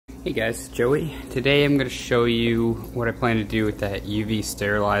Hey guys, Joey. Today I'm going to show you what I plan to do with that UV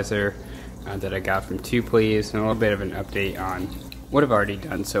sterilizer that I got from Tunze, and a little bit of an update on what I've already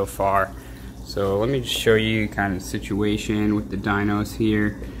done so far. So let me just show you kind of the situation with the Dinos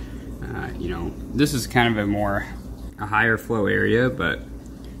here. This is kind of a higher flow area, but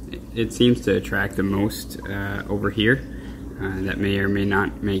it seems to attract the most over here. That may or may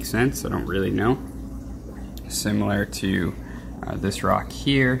not make sense, I don't really know. Similar to this rock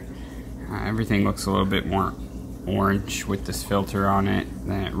here. Everything looks a little bit more orange with this filter on it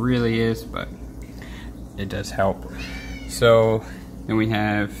than it really is, but it does help. So then we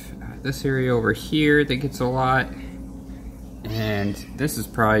have this area over here that gets a lot, and this is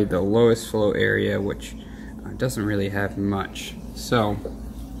probably the lowest flow area, which doesn't really have much. So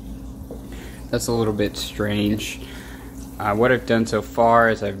that's a little bit strange. What I've done so far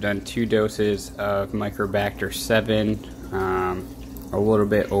is I've done 2 doses of Microbacter 7, a little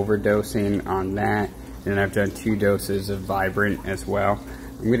bit overdosing on that, and I've done 2 doses of Vibrant as well.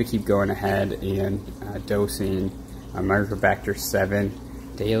 I'm going to keep going ahead and dosing Microbacter 7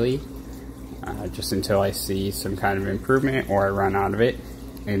 daily, just until I see some kind of improvement or I run out of it,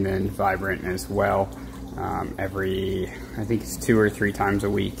 and then Vibrant as well. I think it's 2 or 3 times a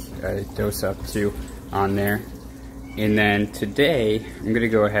week, dose up to on there. And then today, I'm going to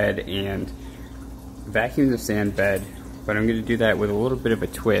go ahead and vacuum the sand bed, but I'm going to do that with a little bit of a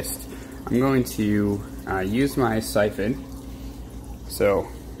twist. I'm going to use my siphon. So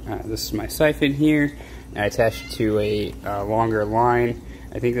this is my siphon here. I attach it to a longer line.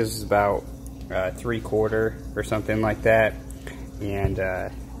 I think this is about 3/4 or something like that. And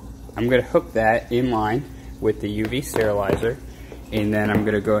I'm going to hook that in line with the UV sterilizer. And then I'm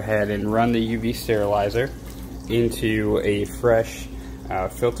going to go ahead and run the UV sterilizer into a fresh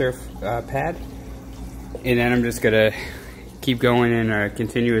filter pad, and then I'm just gonna keep going in a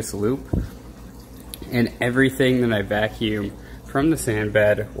continuous loop, and everything that I vacuum from the sand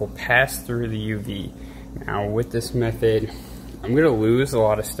bed will pass through the UV. Now with this method, I'm gonna lose a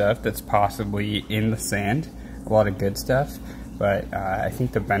lot of stuff that's possibly in the sand, a lot of good stuff, but I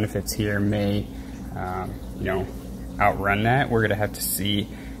think the benefits here may outrun that. We're gonna have to see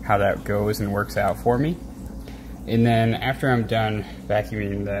how that goes and works out for me. And then after I'm done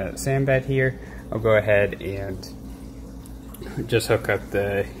vacuuming the sand bed here, I'll go ahead and just hook up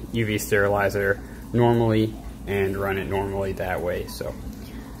the UV sterilizer normally and run it normally that way. So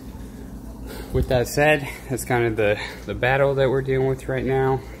with that said, that's kind of the battle that we're dealing with right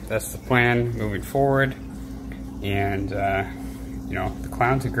now. That's the plan moving forward. And the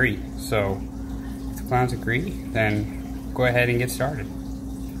clowns agree. So if the clowns agree, then go ahead and get started.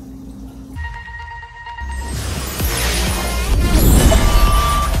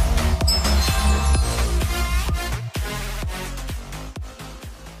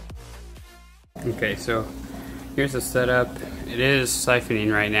 Okay, so here's the setup. It is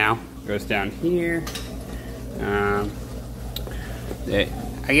siphoning right now. It goes down here. I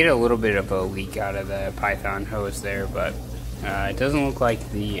get a little bit of a leak out of the Python hose there, but it doesn't look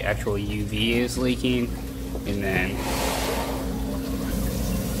like the actual UV is leaking. And then,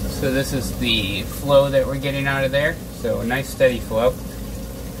 so this is the flow that we're getting out of there. So a nice steady flow.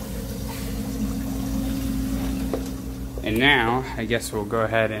 And now, I guess we'll go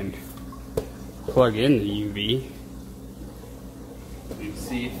ahead and plug in the UV and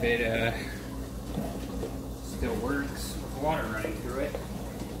see if it still works with water running through it.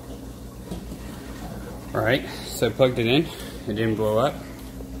 Alright, so I plugged it in. It didn't blow up.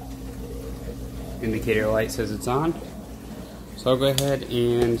 Indicator light says it's on. So I'll go ahead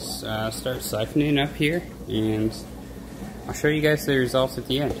and start siphoning up here, and I'll show you guys the results at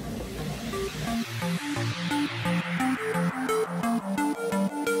the end.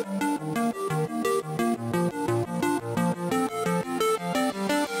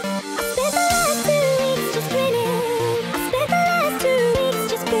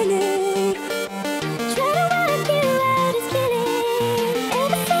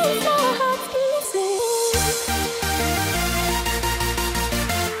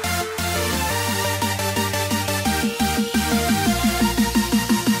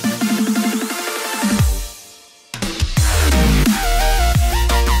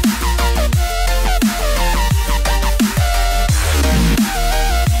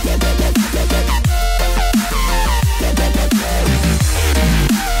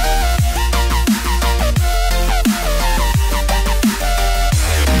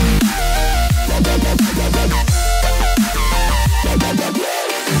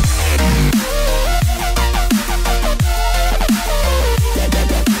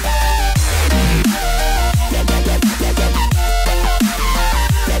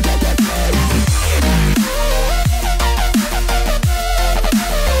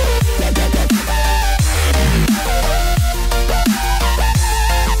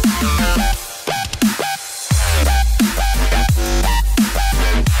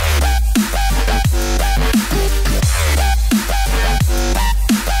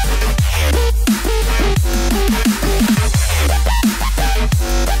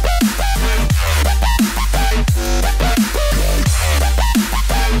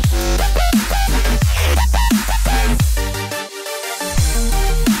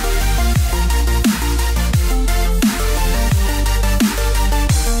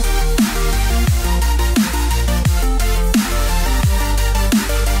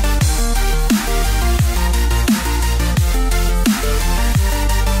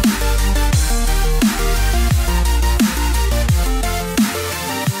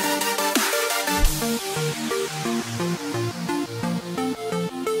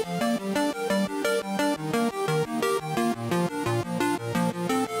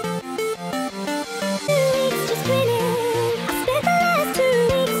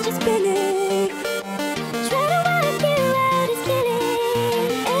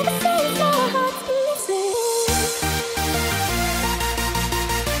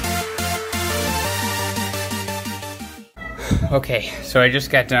 Okay, so I just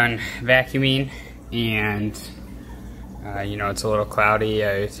got done vacuuming, and you know, it's a little cloudy.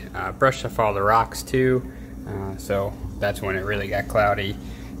 I brushed off all the rocks too, so that's when it really got cloudy.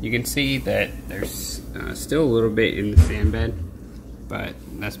 You can see that there's still a little bit in the sand bed, but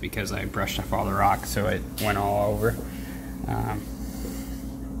that's because I brushed off all the rocks, so it went all over.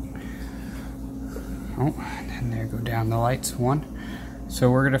 Oh, and there go down the lights, one.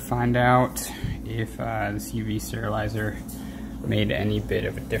 So we're gonna find out if this UV sterilizer made any bit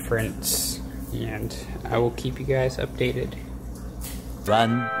of a difference, and I will keep you guys updated.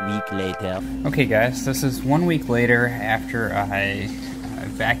 1 week later. Okay guys, this is 1 week later after I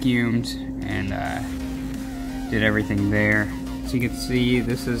vacuumed and did everything there. So you can see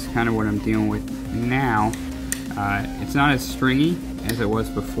this is kind of what I'm dealing with now. It's not as stringy as it was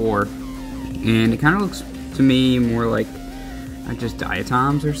before, and it kind of looks to me more like just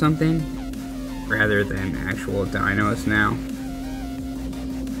diatoms or something rather than actual dinos now.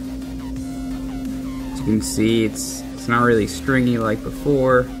 As you can see, it's not really stringy like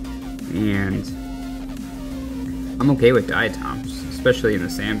before, and I'm okay with diatoms, especially in the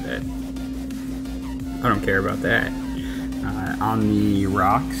sand bed. I don't care about that. On the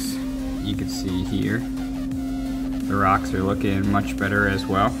rocks, you can see here, the rocks are looking much better as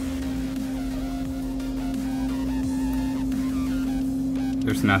well.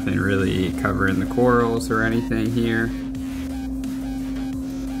 There's nothing really covering the corals or anything here.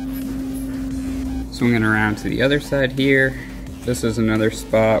 Swinging around to the other side here, this is another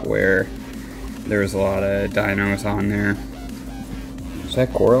spot where there's a lot of dinos on there. Is that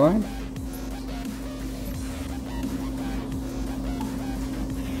Coralife?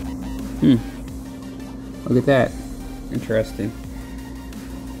 Look at that. Interesting.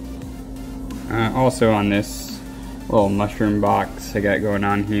 Also on this little mushroom box I got going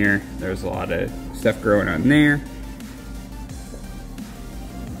on here, there's a lot of stuff growing on there.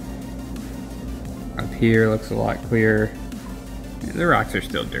 Up here looks a lot clearer. Yeah, the rocks are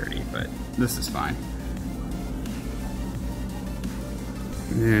still dirty, but this is fine.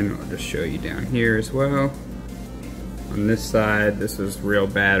 And then I'll just show you down here as well. On this side, this is real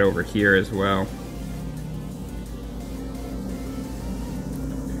bad over here as well.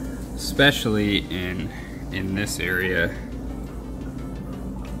 Especially in this area.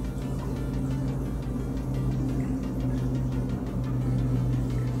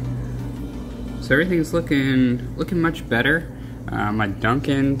 So everything's looking much better. My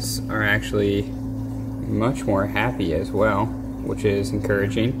Duncans are actually much more happy as well, which is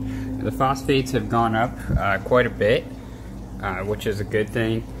encouraging. The phosphates have gone up quite a bit, which is a good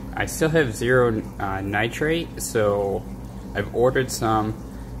thing. I still have 0 nitrate, so I've ordered some,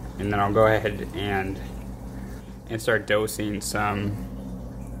 and then I'll go ahead and start dosing some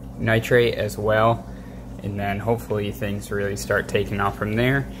nitrate as well, and then hopefully things really start taking off from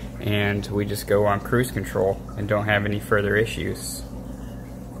there, and we just go on cruise control and don't have any further issues.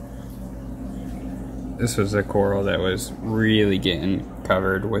 This was a coral that was really getting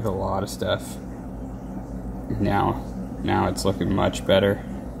covered with a lot of stuff. Now it's looking much better.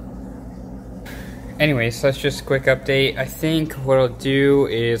 Anyways, that's just a quick update. I think what I'll do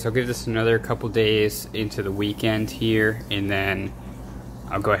is I'll give this another couple days into the weekend here, and then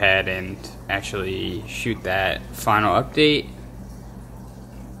I'll go ahead and actually shoot that final update,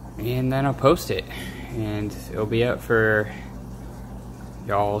 and then I'll post it, and it'll be up for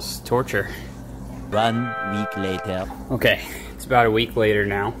y'all's torture. 1 week later. Okay, it's about a week later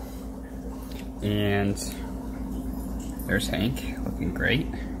now, and there's Hank, looking great.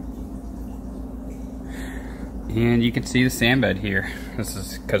 And you can see the sand bed here. This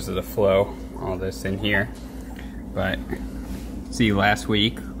is because of the flow, all this in here. But see, last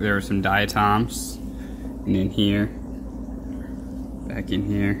week there were some diatoms, and in here, back in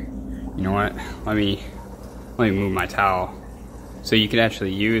here. You know what? Let me move my towel, so you could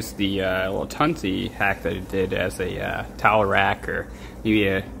actually use the little Tunze hack that it did as a towel rack, or maybe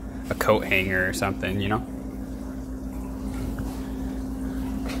a coat hanger or something. You know.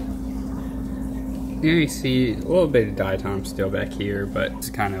 Yeah, you see a little bit of diatom still back here, but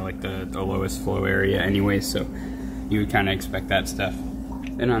it's kind of like the lowest flow area anyway, so you would kind of expect that stuff.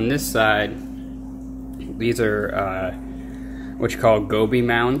 And on this side, these are what you call goby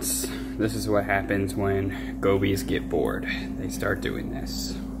mounts. This is what happens when gobies get bored. They start doing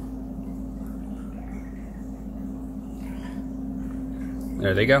this.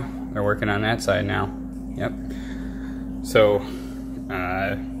 There they go. They're working on that side now. Yep. So,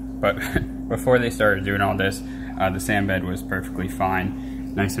 but before they started doing all this, the sand bed was perfectly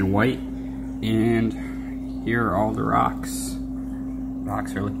fine, nice and white. And here are all the rocks.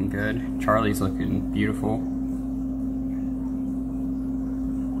 Rocks are looking good. Charlie's looking beautiful.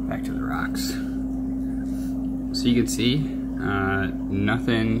 back to the rocks. So you can see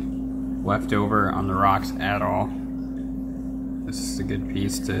nothing left over on the rocks at all. This is a good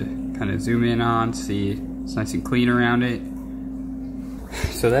piece to kind of zoom in on, see it's nice and clean around it.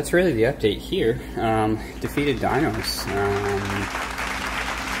 So that's really the update here. Defeated dinos.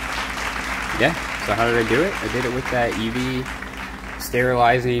 Yeah, so how did I do it? I did it with that UV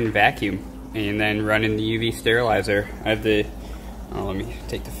sterilizing vacuum and then running the UV sterilizer. I have the, let me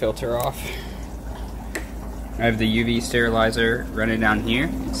take the filter off. I have the UV sterilizer running down here.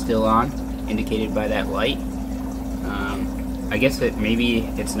 It's still on, indicated by that light. I guess that maybe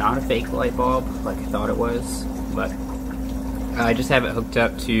it's not a fake light bulb like I thought it was, but I just have it hooked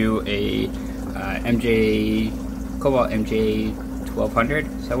up to a Cobalt MJ 1200.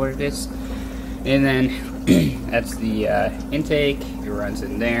 Is that what it is? And then that's the intake. It runs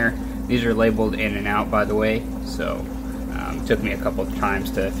in there. These are labeled in and out, by the way, so it took me a couple of times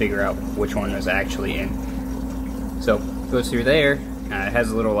to figure out which one was actually in. So it goes through there. It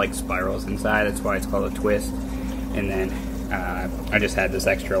has little like spirals inside. That's why it's called a twist. And then I just had this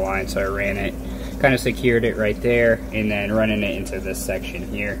extra line, so I ran it, kind of secured it right there, and then running it into this section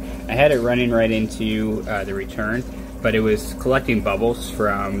here. I had it running right into the return, but it was collecting bubbles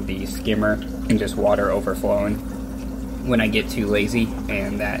from the skimmer and just water overflowing when I get too lazy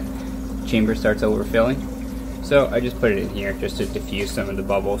and that chamber starts overfilling. So I just put it in here just to diffuse some of the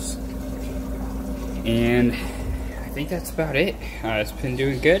bubbles. And I think that's about it. It's been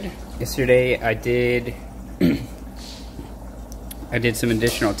doing good. Yesterday I did some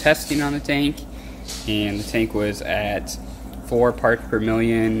additional testing on the tank, and the tank was at 4 parts per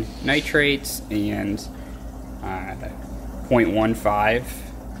million nitrates and 0.15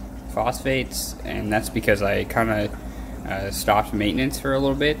 phosphates, and that's because I kind of stopped maintenance for a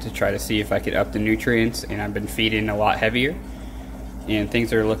little bit to try to see if I could up the nutrients, and I've been feeding a lot heavier, and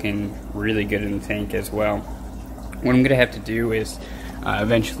things are looking really good in the tank as well. What I'm going to have to do is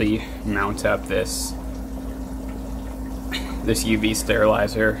eventually mount up this UV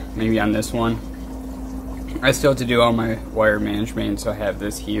sterilizer, maybe on this one. I still have to do all my wire management, so I have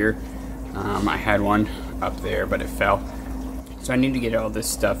this here. I had one up there, but it fell. So I need to get all this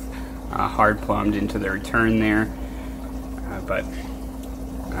stuff hard plumbed into the return there, but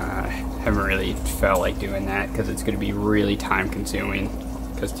haven't really felt like doing that because it's going to be really time consuming.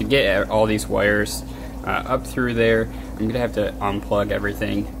 Because to get all these wires up through there, I'm going to have to unplug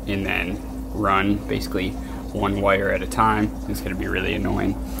everything and then run basically one wire at a time. It's going to be really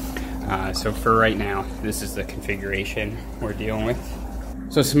annoying. So for right now, this is the configuration we're dealing with.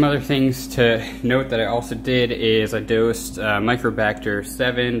 So some other things to note that I also did is I dosed Microbacter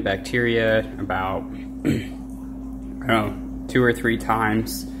 7 bacteria about, I don't know, 2 or 3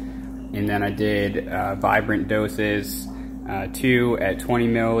 times. And then I did vibrant doses, 2 at 20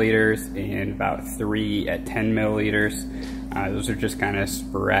 milliliters and about 3 at 10 milliliters. Those are just kind of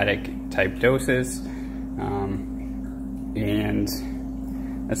sporadic type doses. And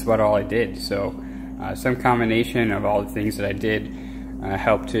that's about all I did. So some combination of all the things that I did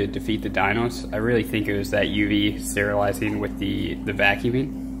helped to defeat the dinos. I really think it was that UV sterilizing with the vacuuming,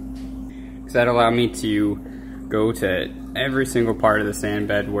 because that allowed me to go to every single part of the sand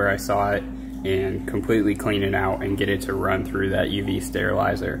bed where I saw it and completely clean it out and get it to run through that UV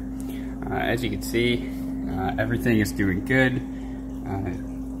sterilizer. As you can see, everything is doing good.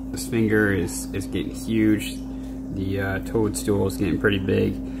 This finger is getting huge. The toadstool is getting pretty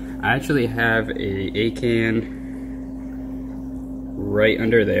big. I actually have a can right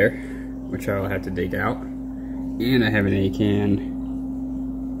under there, which I'll have to dig out. And I have an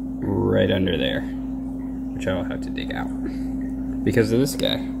A-can right under there, which I'll have to dig out because of this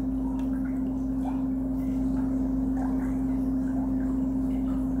guy.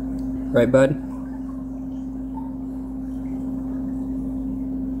 Right, bud?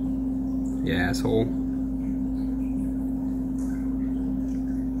 You asshole.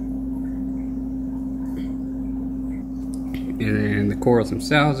 And then the corals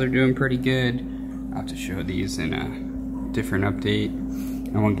themselves are doing pretty good. I'll have to show these in a different update.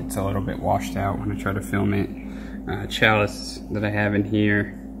 That one gets a little bit washed out when I try to film it. Chalice that I have in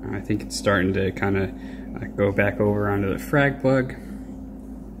here, I think it's starting to kind of go back over onto the frag plug.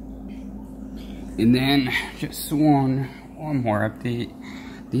 And then just one more update.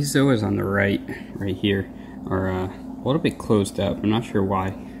 These zoas on the right here, are a little bit closed up. I'm not sure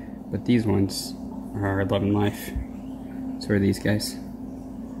why, but these ones are loving life. So are these guys.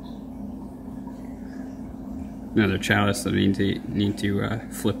 Another chalice that I need to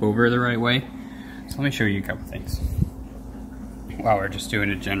flip over the right way. So let me show you a couple things. Wow, we're just doing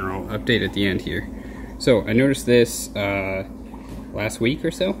a general update at the end here. So I noticed this last week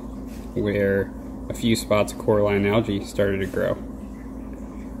or so, where a few spots of coralline algae started to grow.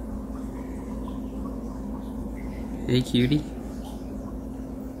 Hey cutie.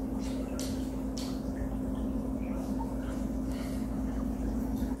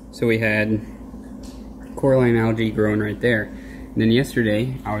 So we had coralline algae growing right there. And then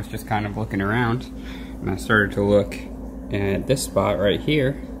yesterday, I was just kind of looking around, and I started to look at this spot right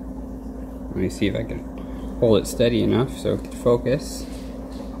here. Let me see if I can hold it steady enough so it can focus.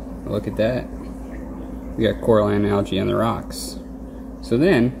 Look at that. We got coralline algae on the rocks. So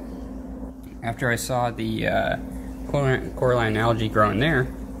then, after I saw the coralline algae growing there,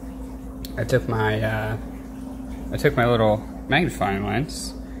 I took my little magnifying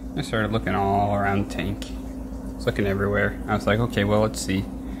lens. I started looking all around the tank. I was looking everywhere. I was like, okay, well, let's see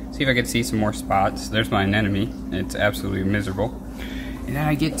if I could see some more spots. There's my anemone. It's absolutely miserable. And then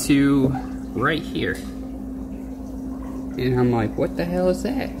I get to right here. And I'm like, what the hell is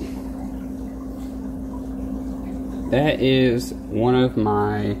that? That is one of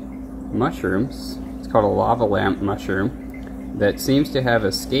my mushrooms. It's called a lava lamp mushroom that seems to have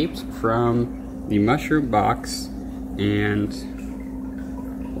escaped from the mushroom box and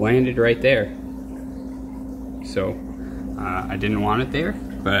landed right there. So I didn't want it there,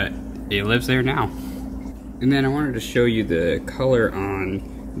 but it lives there now. And then I wanted to show you the color on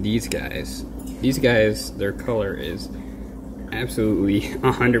these guys. These guys, their color is absolutely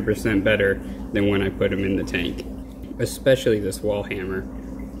 100% better than when I put them in the tank. Especially this wall hammer.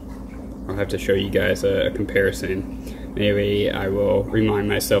 I'll have to show you guys a comparison. Maybe I will remind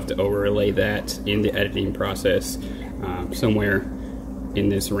myself to overlay that in the editing process somewhere in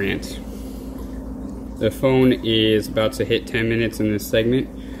this rant. The phone is about to hit 10 minutes in this segment.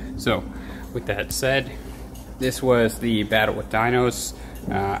 So with that said, this was the battle with dinos.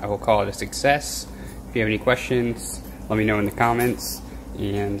 I will call it a success. If you have any questions, let me know in the comments,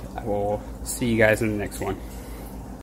 and I will see you guys in the next one.